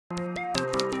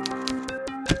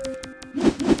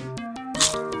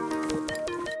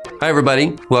Hi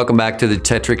everybody, welcome back to the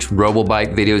TETRIX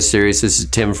RoboByte video series. This is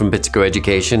Tim from Pittsco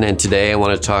Education, and today I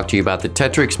want to talk to you about the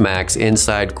TETRIX MAX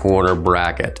inside corner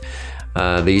bracket.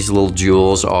 These little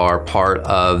jewels are part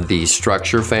of the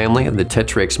structure family of the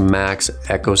TETRIX MAX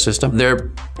ecosystem.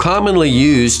 They're commonly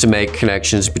used to make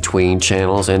connections between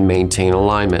channels and maintain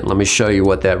alignment. Let me show you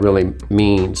what that really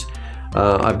means.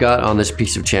 I've got on this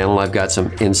piece of channel, I've got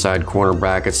some inside corner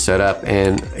brackets set up,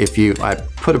 and I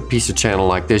put a piece of channel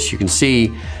like this, you can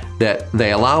see that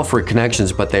they allow for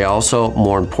connections, but they also,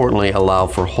 more importantly, allow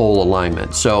for hole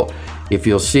alignment. So if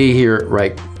you'll see here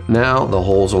right now, the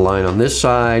holes align on this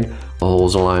side, the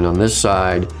holes align on this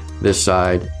side, this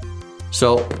side.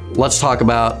 So let's talk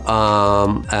about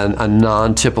a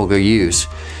non-typical use.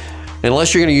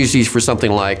 Unless you're gonna use these for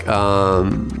something like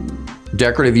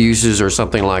decorative uses or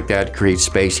something like that, create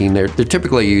spacing, they're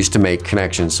typically used to make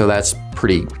connections, so that's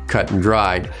pretty cut and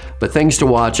dried. But things to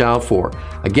watch out for,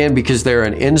 again, because they're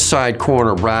an inside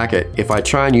corner bracket, if I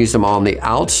try and use them on the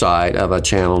outside of a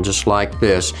channel just like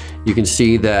this, you can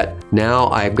see that now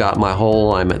I've got my hole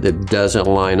alignment that doesn't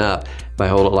line up. If I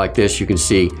hold it like this, you can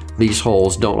see these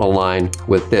holes don't align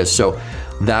with this. So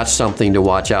that's something to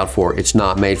watch out for. It's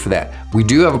not made for that. We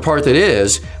do have a part that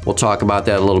is. We'll talk about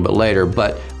that a little bit later,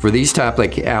 but for these type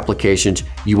of applications,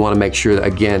 you want to make sure that,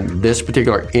 again, this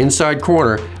particular inside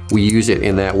corner, we use it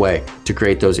in that way to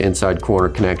create those inside corner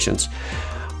connections.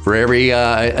 For every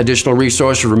additional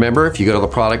resource, remember, if you go to the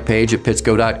product page at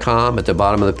pitsco.com, at the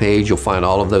bottom of the page, you'll find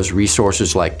all of those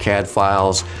resources like CAD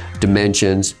files,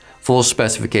 dimensions, full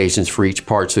specifications for each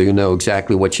part, so you know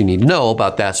exactly what you need to know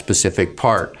about that specific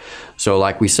part. So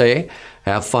like we say,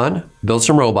 have fun, build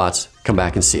some robots, come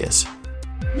back and see us.